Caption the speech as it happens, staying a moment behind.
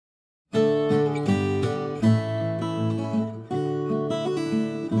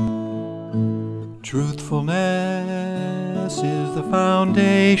Truthfulness is the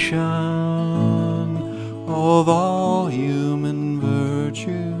foundation of all human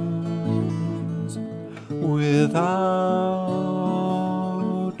virtues. Without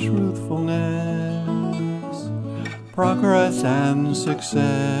truthfulness, progress and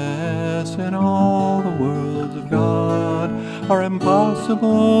success in all the worlds of God are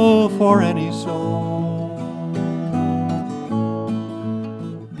impossible for any soul.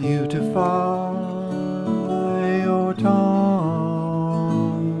 Beautify your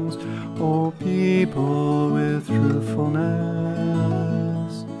tongues, O people, with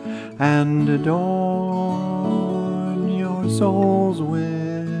truthfulness, and adorn your souls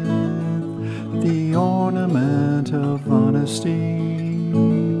with the ornament of honesty.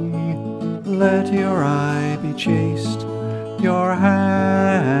 Let your eye be chaste, your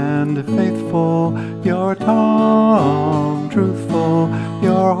hand faithful, your tongue truthful,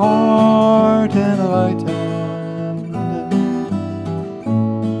 your heart enlightened.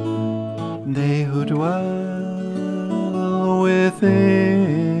 They who dwell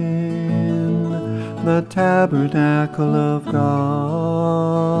within the tabernacle of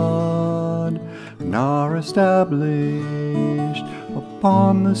God and are established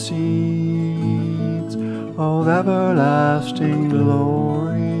upon the seats of everlasting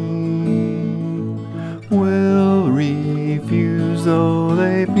glory will refuse, though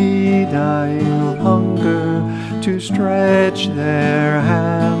they be dying of hunger, to stretch their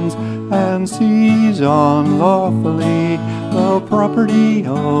hands and seize unlawfully the property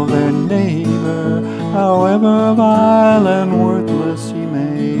of their neighbor, however vile and worthless he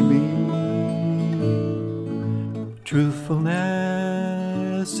may be.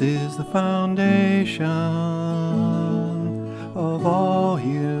 Truthfulness is the foundation of all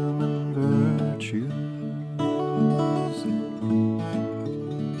human